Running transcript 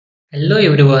Hello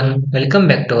everyone, welcome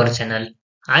back to our channel.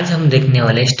 आज हम देखने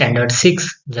वाले स्टैंडर्ड 6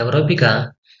 ज्योग्राफी का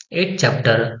 8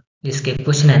 चैप्टर, जिसके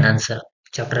क्वेश्चन एंड आंसर।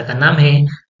 चैप्टर का नाम है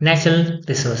नेचुरल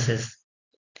रिसोर्सेज।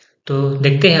 तो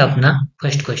देखते हैं अपना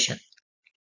फर्स्ट क्वेश्चन।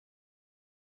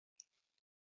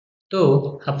 तो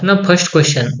अपना फर्स्ट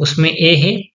क्वेश्चन उसमें ए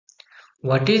है,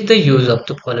 what is the use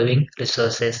of the following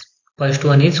resources. First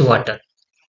one is water.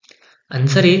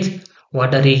 Answer is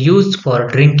water is used for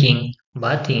drinking,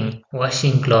 bathing,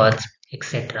 washing clothes,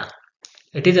 etc.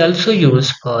 It is also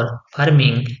used for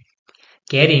farming,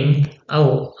 carrying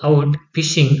out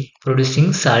fishing,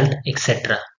 producing salt,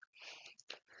 etc.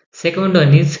 Second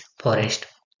one is forest.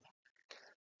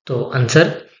 So answer,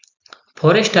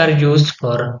 forests are used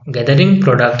for gathering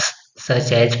products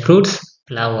such as fruits,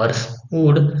 flowers,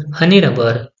 wood, honey,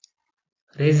 rubber,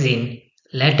 resin,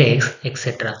 latex,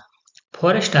 etc.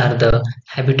 Forests are the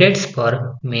habitats for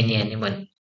many animals.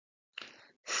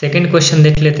 Second question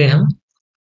देख लेते हैं हम।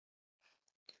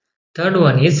 Third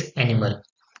one is animal.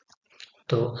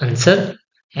 तो answer,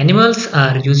 animals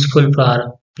are useful for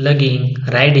plugging,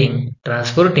 riding,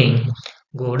 transporting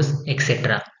goods,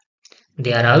 etcetera.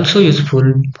 They are also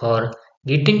useful for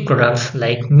getting products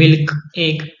like milk,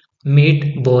 egg,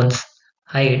 meet, bones,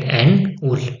 hide and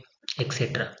wool,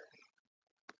 etcetera.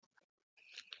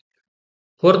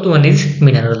 Fourth one is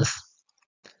minerals.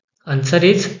 Answer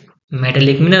is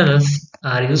metallic minerals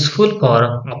are useful for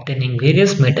obtaining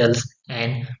various metals,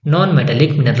 and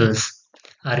non-metallic minerals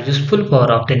are useful for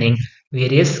obtaining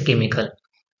various chemicals.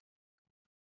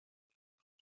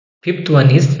 Fifth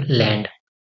one is land.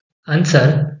 Answer,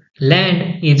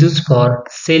 land is used for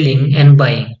selling and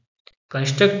buying,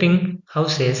 constructing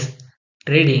houses,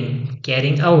 trading,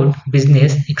 carrying out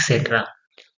business, etc.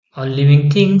 All living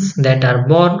things that are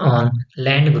born on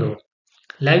land grow,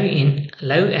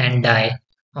 live and die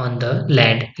on the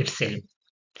land itself.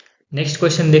 Next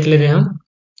question देख लेते हैं हम।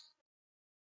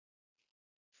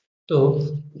 तो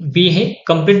B है,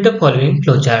 complete the following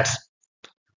flow charts.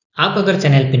 आप अगर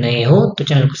channel पे नए हो तो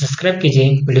चैनल को सब्सक्राइब कीजिए,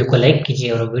 वीडियो को लाइक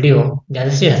कीजिए और वीडियो ज्यादा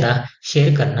से ज्यादा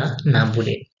शेयर करना ना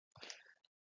भूलें।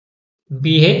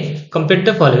 बी है, कंप्लीट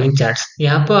द फॉलोइंग चार्ट्स।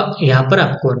 यहाँ पर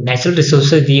आपको नेचुरल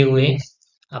रिसोर्सेज दिए हुए,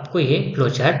 आपको ये फ्लो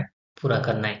चार्ट पूरा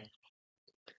करना है।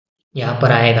 यहाँ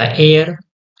पर आएगा एयर,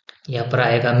 यहाँ पर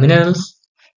आएगा मिनरल्स,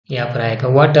 यहाँ पर आएगा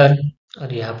वाटर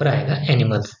और यहाँ पर आएगा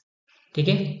एनिमल्स। ठीक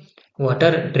है,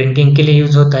 वाटर ड्रिंकिंग के लिए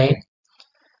यूज होता है,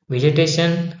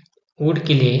 वेजिटेशन वुड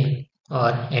के लिए,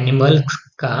 और एनिमल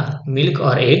का मिल्क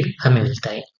और एग हमें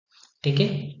मिलता है। ठीक है,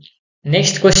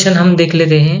 नेक्स्ट क्वेश्चन हम देख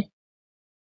लेते हैं।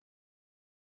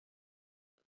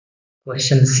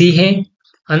 क्वेश्चन सी है,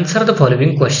 आंसर द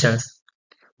फॉलोइंग क्वेश्चंस।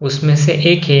 उसमें से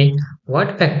एक है,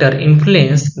 what factor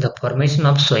influence the formation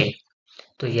of soil.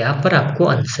 तो यहाँ पर आपको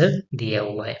आंसर दिया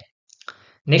हुआ है।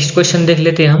 नेक्स्ट क्वेश्चन देख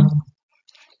लेते हैं हम।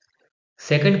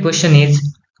 Second question is,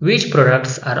 which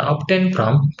products are obtain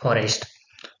from forest.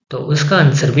 तो उसका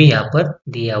आंसर भी यहाँ पर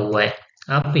दिया हुआ है,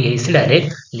 आप यही से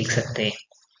डायरेक्ट लिख सकते हैं।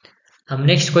 हम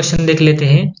नेक्स्ट क्वेश्चन देख लेते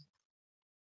हैं।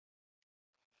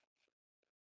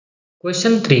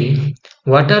 Question 3,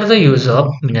 what are the use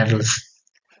of minerals.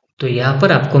 तो यहाँ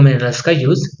पर आपको मिनरल्स का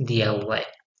यूज दिया हुआ है।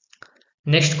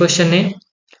 नेक्स्ट क्वेश्चन है,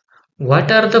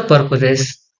 what are the purposes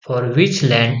for which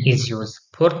land is use.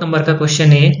 Fourth number का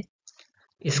क्वेश्चन है,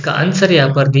 इसका आंसर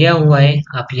यहाँ पर दिया हुआ है,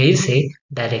 आप यही से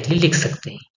डायरेक्टली लिख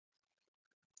सकते हैं।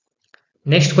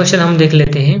 नेक्स्ट क्वेश्चन हम देख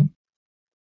लेते हैं।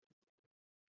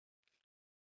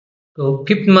 तो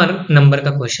फिफ्थ नंबर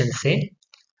का क्वेश्चन से,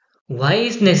 why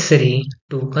is necessary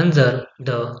to conserve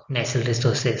the natural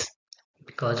resources.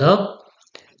 Because of,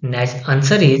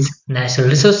 answer is natural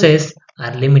resources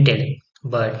are limited,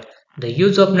 but the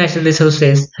use of natural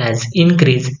resources has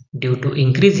increased due to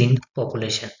increase in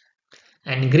population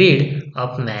and greed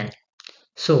of man.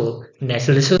 So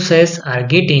natural resources are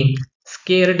getting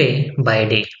scarce day by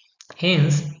day.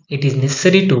 Hence, it is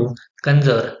necessary to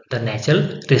conserve the natural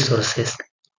resources.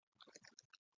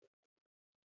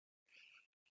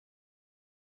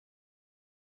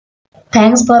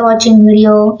 Thanks for watching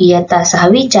video. इयत्ता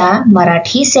 6वीच्या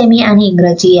Marathi, semi आणि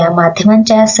इंग्रजी या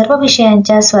माध्यमांच्या सर्व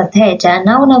विषयांच्या स्वाध्यायाच्या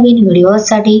नवनवीन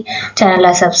व्हिडिओसाठी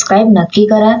चॅनलला subscribe नक्की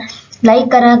करा,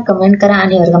 लाईक करा, कमेंट करा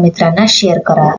आणि वर्गमित्रांना शेअर करा।